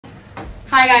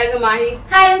Hi guys, I'm Mahi.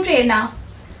 Hi, I'm Prerna.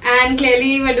 And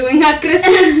clearly we're doing our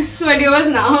Christmas videos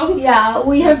now. Yeah,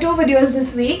 we have 2 videos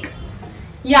this week.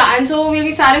 Yeah, and so we'll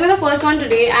be starting with the first one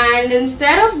today, and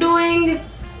instead of doing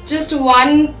just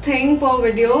one thing per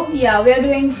video. Yeah, we are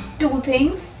doing 2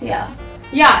 things,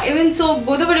 Yeah, even so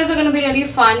both the videos are going to be really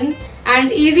fun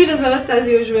and easy desserts as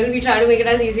usual. We try to make it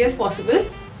as easy as possible.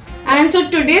 And so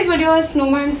today's video is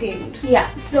snowman themed.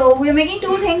 Yeah, so we are making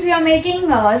 2 things. We are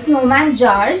making snowman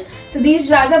jars. So these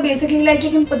jars are basically like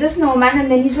you can put the snowman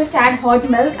and then you just add hot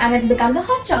milk and it becomes a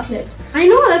hot chocolate. I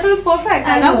know, that sounds perfect.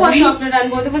 I love hot chocolate and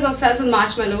both of us are obsessed with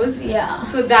marshmallows. Yeah.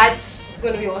 So that's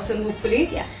going to be awesome, hopefully.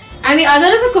 Yeah. And the other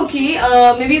is a cookie.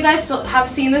 Maybe you guys have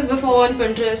seen this before on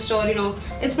Pinterest or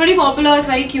it's pretty popular. It's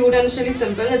very cute and it's really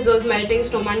simple. It's those melting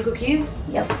snowman cookies.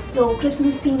 Yep, so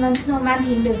Christmas theme and snowman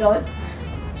theme dessert.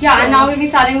 Yeah, so, and now we'll be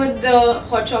starting with the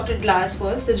hot chocolate glass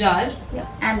first, the jar. Yep,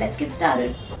 and let's get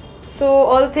started. So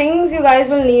all the things you guys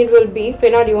will need will be,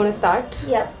 Prerna, do you want to start?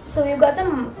 Yep, so we've got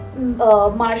some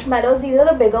marshmallows. These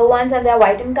are the bigger ones and they're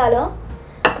white in color.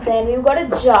 Then we've got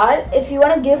a jar. If you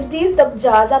want to give these, the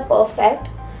jars are perfect.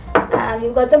 And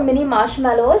we've got some mini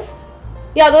marshmallows.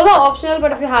 Yeah, those are optional,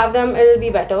 but if you have them, it'll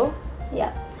be better.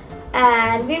 Yeah.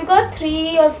 And we've got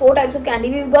 3 or 4 types of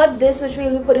candy. We've got this, which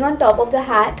we'll be putting on top of the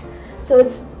hat. So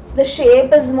it's the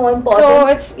shape is more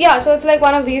important. So it's like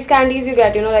one of these candies you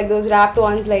get, like those wrapped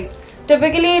ones. Like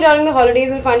typically during the holidays,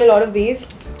 you'll find a lot of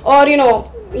these. Or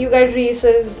you get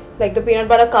Reese's, like the peanut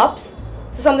butter cups.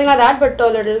 So something like that, but a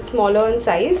little smaller in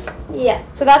size. Yeah.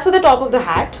 So that's for the top of the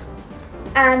hat.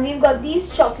 And we've got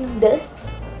these chocolate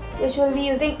discs, which we'll be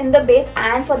using in the base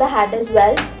and for the hat as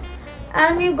well.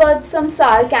 And we've got some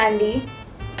sour candy.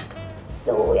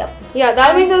 So yeah. Yeah,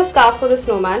 that'll make the scarf for the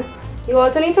snowman. You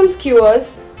also need some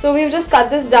skewers. So we've just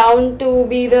cut this down to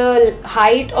be the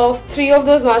height of 3 of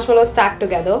those marshmallows stacked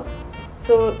together.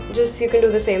 So you can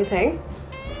do the same thing.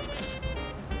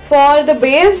 For the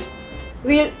base,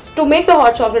 to make the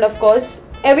hot chocolate, of course,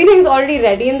 everything's already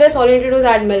ready in this. All you need to do is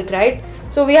add milk, right?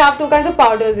 So we have 2 kinds of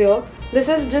powders here. This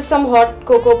is just some hot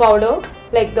cocoa powder,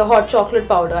 like the hot chocolate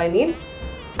powder, I mean.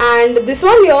 And this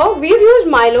one here, we've used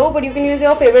Milo, but you can use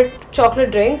your favorite chocolate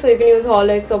drink. So you can use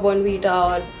Horlicks or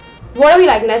bournvita or whatever you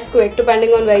like, nesquick,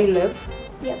 depending on where you live.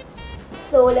 Yep.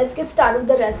 So let's get started with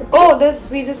the recipe. Oh,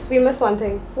 we missed one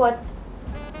thing. What?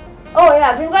 Oh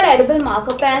yeah, we've got edible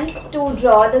marker pens to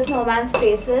draw the snowman's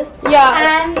faces.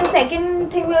 Yeah. And the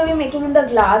second thing we'll be making in the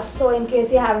glass, so in case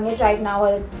you're having it right now,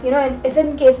 or if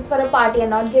in case it's for a party and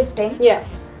not gifting. Yeah.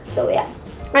 So yeah.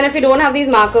 And if you don't have these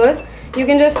markers, you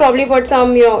can just probably put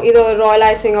some, either royal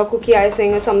icing or cookie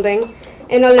icing or something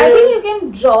in a little. I think you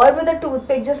can draw it with a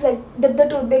toothpick, just like dip the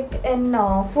toothpick in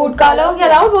food color. Yeah,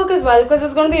 that would work as well because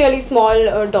it's going to be really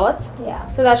small dots.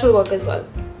 Yeah. So that should work as well.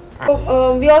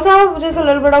 We also have just a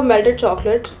little bit of melted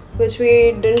chocolate, which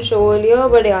we didn't show earlier,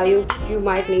 but yeah, you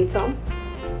might need some.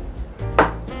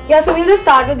 Yeah, so we'll just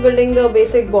start with building the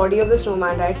basic body of the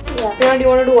snowman, right? Yeah. Prerna, do you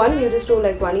want to do one? We'll just do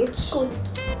like one each. Cool.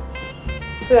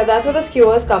 So yeah, that's where the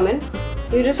skewers come in.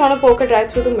 You just want to poke it right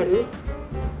through the middle.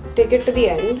 Take it to the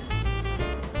end.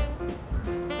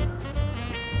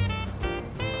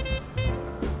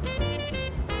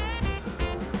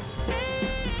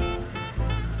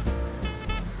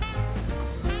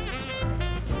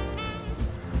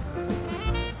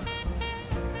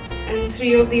 And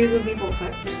 3 of these will be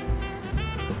perfect.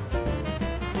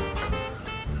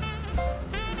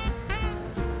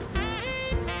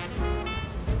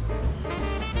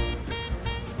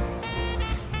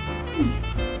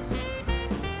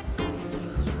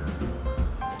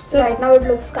 So right now it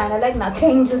looks kind of like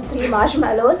nothing, just 3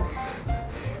 marshmallows.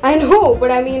 I know,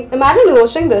 but I mean, imagine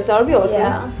roasting this. That would be awesome.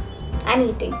 Yeah. And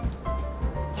eating.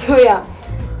 So yeah,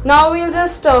 now we'll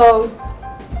just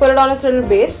put it on its little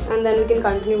base and then we can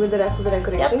continue with the rest of the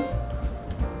decoration.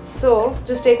 Yep. So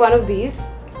just take one of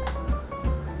these.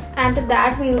 And to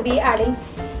that we will be adding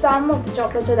some of the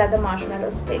chocolate so that the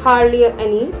marshmallow sticks. Hardly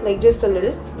any, like just a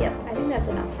little. Yep, I think that's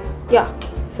enough. Yeah,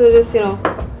 so just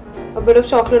a bit of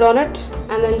chocolate on it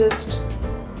and then I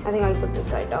think I'll put this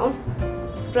side down.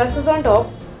 Press this on top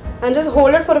and just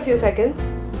hold it for a few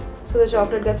seconds so the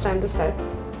chocolate gets time to set.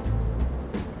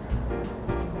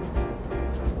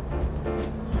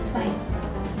 It's fine.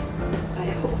 I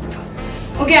hope.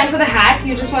 Okay, and for the hat,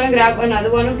 you just want to grab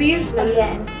another one of these.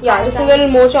 Again. Yeah, just a little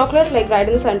more chocolate, like right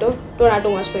in the center. Don't add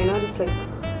too much, Prerna, just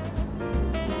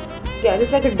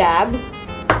like a dab.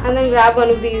 And then grab one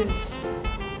of these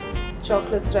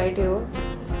chocolates right here.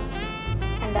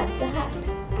 And that's the hat.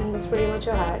 And that's pretty much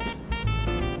your hat.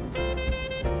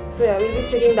 So yeah, we'll be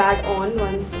sticking that on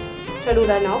once. Should I do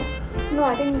that now? No,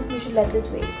 I think we should let this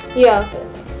wait. Yeah. For a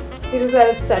second. You just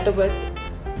let it set a bit.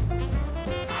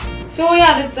 So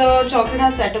yeah, the chocolate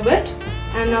has set a bit,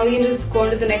 and now we can just go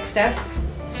on to the next step.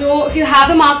 So if you have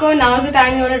a marker, now is the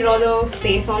time you want to draw the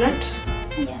face on it.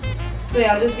 Yeah. So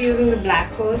yeah, I'll just be using the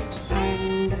black first,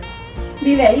 and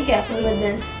be very careful with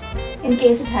this in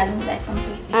case it hasn't set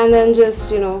completely. And then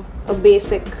just, you know, a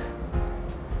basic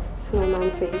snowman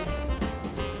face.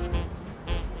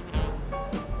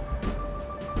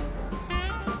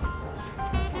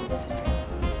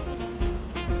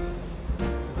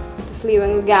 Just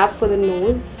leaving a gap for the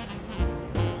nose.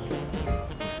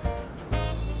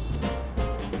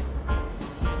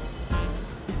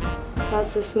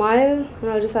 That's the smile, and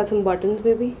I'll just add some buttons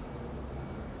maybe.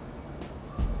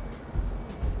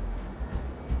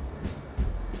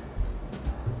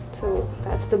 So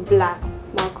that's the black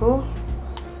marker.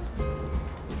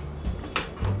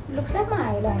 Looks like my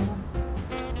eyeliner.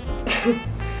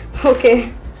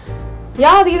 Okay.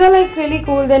 Yeah, these are like really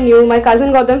cool. They're new. My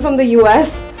cousin got them from the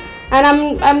US, and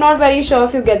I'm not very sure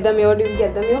if you get them here. Do you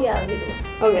get them here? Yeah, we do.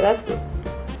 Okay, that's good.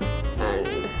 And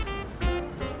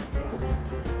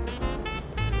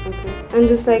okay, and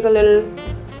just like a little.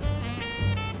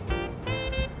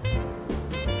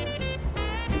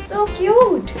 It's so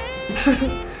cute.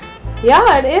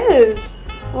 Yeah, it is.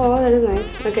 Oh, that is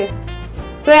nice. Okay.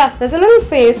 So yeah, there's a little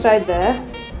face right there.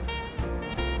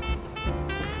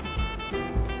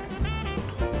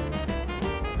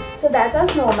 So that's our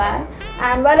snowman,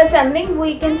 and while assembling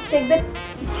we can stick the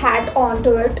hat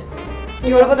onto it.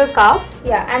 You want to put the scarf?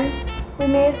 Yeah, and we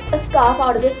made a scarf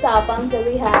out of the sapangs that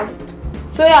we had.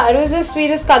 So yeah, it was just, we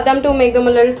just cut them to make them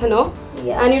a little thinner.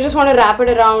 Yeah. And you just want to wrap it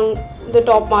around the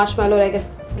top marshmallow, like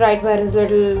right where his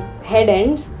little head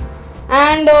ends.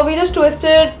 And we just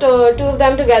twisted two of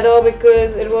them together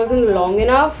because it wasn't long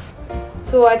enough.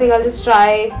 So I think I'll just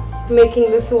try making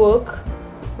this work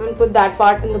and put that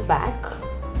part in the back.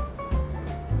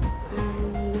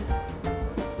 And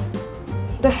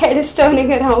the head is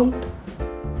turning around.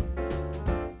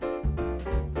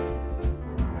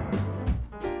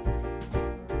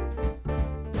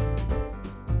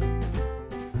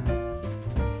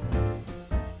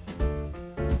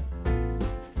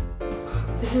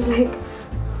 This is like,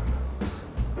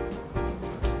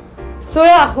 so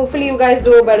yeah, hopefully you guys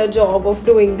do a better job of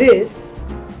doing this.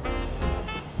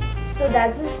 So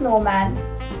that's the snowman.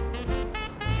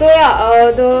 So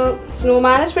yeah, the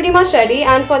snowman is pretty much ready,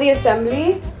 and for the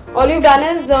assembly, all we've done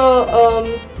is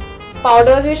the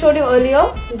powders we showed you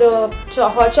earlier, the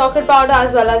hot chocolate powder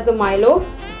as well as the Milo.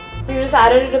 We just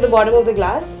added it to the bottom of the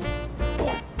glass.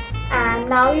 Yeah. And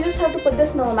now you just have to put the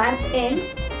snowman in.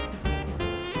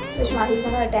 Sushma, he's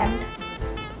gonna attempt.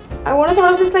 I want to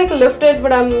sort of just like lift it,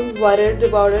 but I'm worried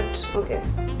about it. Okay.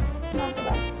 Not so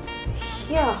bad.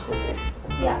 Yeah, okay.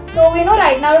 Yeah, so you know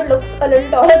right now it looks a little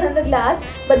taller than the glass,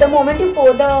 but the moment you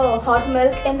pour the hot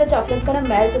milk in, the chocolate's gonna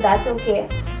melt, so that's okay.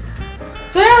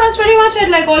 So yeah, that's pretty much it.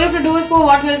 Like all you have to do is pour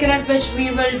hot milk in it, which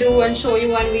we will do and show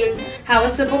you, and we'll have a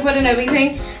sip of it and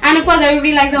everything. And of course,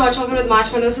 everybody likes a hot chocolate with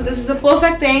marshmallows, so this is the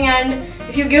perfect thing. And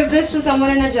if you give this to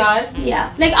someone in a jar,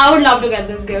 yeah, like I would love to get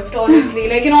this gift, honestly.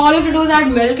 Like, you know, all you have to do is add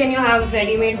milk and you have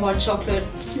ready-made hot chocolate.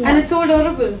 Yeah. And it's so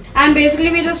adorable. And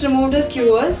basically, we just removed the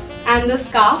skewers and the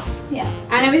scarf. Yeah.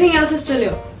 And everything else is still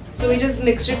here. So we just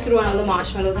mixed it through, and all the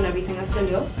marshmallows and everything are still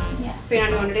here. Yeah.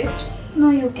 Prerna, you want to taste? No,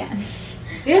 you can.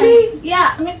 Really?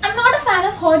 Yeah, I mean, I'm not a fan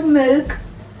of hot milk.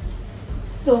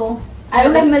 So, I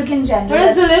don't like milk in general. But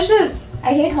it's delicious.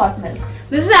 I hate hot milk.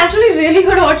 This is actually really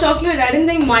good hot chocolate. I didn't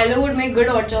think Milo would make good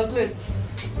hot chocolate.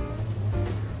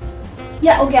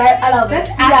 Yeah, okay, I love it.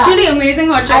 That's actually amazing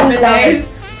hot chocolate,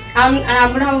 guys. And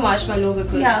I'm gonna have a marshmallow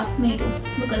because... Yeah, me too.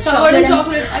 Because chocolate and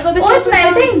chocolate. I got the chocolate. Oh, it's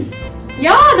melting.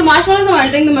 Yeah, the marshmallows are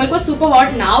melting. The milk was super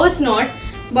hot. Now it's not.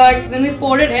 But when we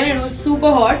poured it in, it was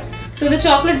super hot. So the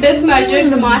chocolate is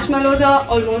melted. The marshmallows are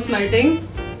almost melting.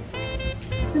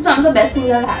 This is some of the best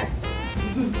food I've had.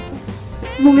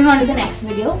 Moving on to the next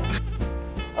video.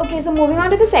 Okay, so moving on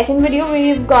to the second video,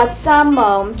 we've got some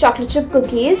chocolate chip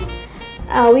cookies.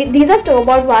 These are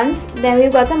store-bought ones. Then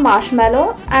we've got some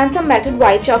marshmallow and some melted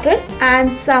white chocolate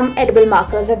and some edible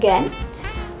markers again.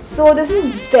 So this is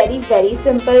very, very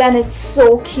simple and it's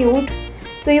so cute.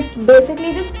 So you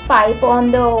basically just pipe on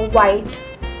the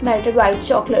melted white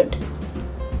chocolate.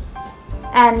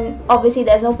 And obviously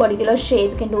there's no particular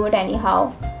shape, you can do it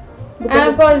anyhow. And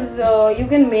of course, you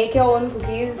can make your own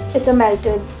cookies. It's a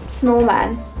melted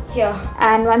snowman. Yeah.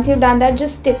 And once you've done that,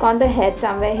 just stick on the head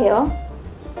somewhere here.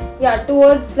 Yeah,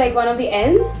 towards like one of the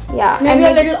ends. Yeah. Maybe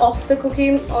a little off the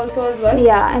cookie also as well.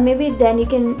 Yeah, and maybe then you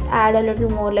can add a little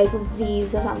more like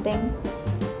weaves or something.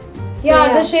 So,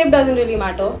 yeah, the shape doesn't really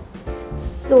matter.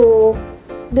 So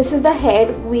this is the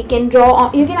head. We can draw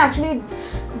on, you can actually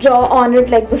draw on it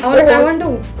like before. I want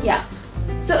to. Yeah.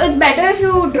 So it's better if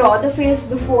you draw the face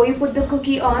before you put the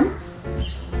cookie on,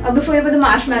 or before you put the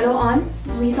marshmallow on.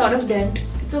 We sort of didn't.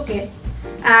 It's okay.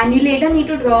 And you later need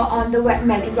to draw on the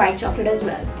melted white chocolate as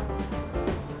well.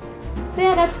 So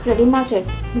yeah, that's pretty much it.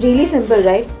 Really simple,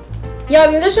 right? Yeah,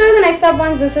 we'll just show you the next step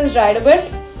once this is dried a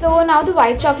bit. So now the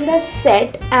white chocolate has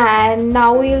set, and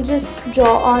now we'll just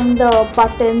draw on the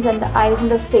buttons and the eyes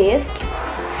and the face.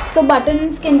 So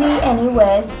buttons can be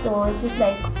anywhere, so it's just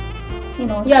like, you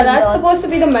know. Yeah, that's supposed to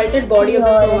be the melted body of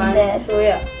the snowman. So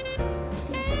yeah.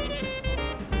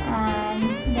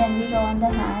 And then we go on the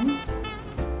hands.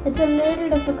 It's a little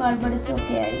difficult, but it's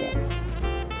okay, I guess.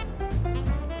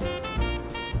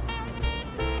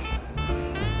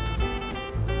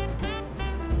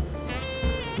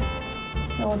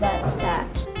 So that's that.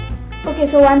 Okay,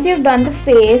 so once you've done the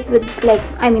face with the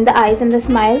eyes and the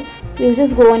smile, we'll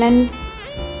just go in and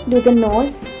do the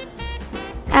nose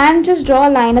and just draw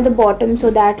a line at the bottom so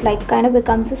that kind of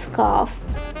becomes a scarf.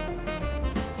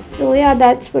 So yeah,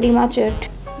 that's pretty much it.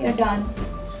 You're done.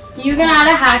 You can add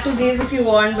a hat to these if you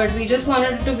want, but we just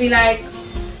wanted it to be like,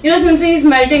 you know, since he's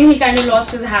melting, he kind of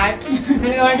lost his hat, and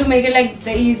we wanted to make it like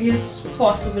the easiest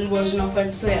possible version of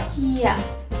it. So yeah. Yeah.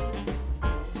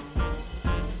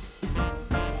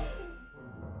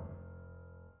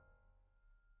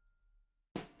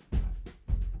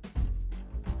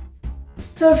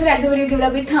 So if you like the video, give it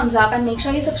a big thumbs up and make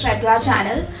sure you subscribe to our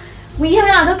channel. We have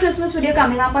another Christmas video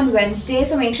coming up on Wednesday,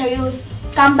 so make sure you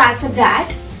come back for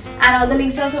that. And all the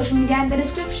links to our social media in the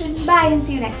description. Bye and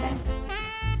see you next time.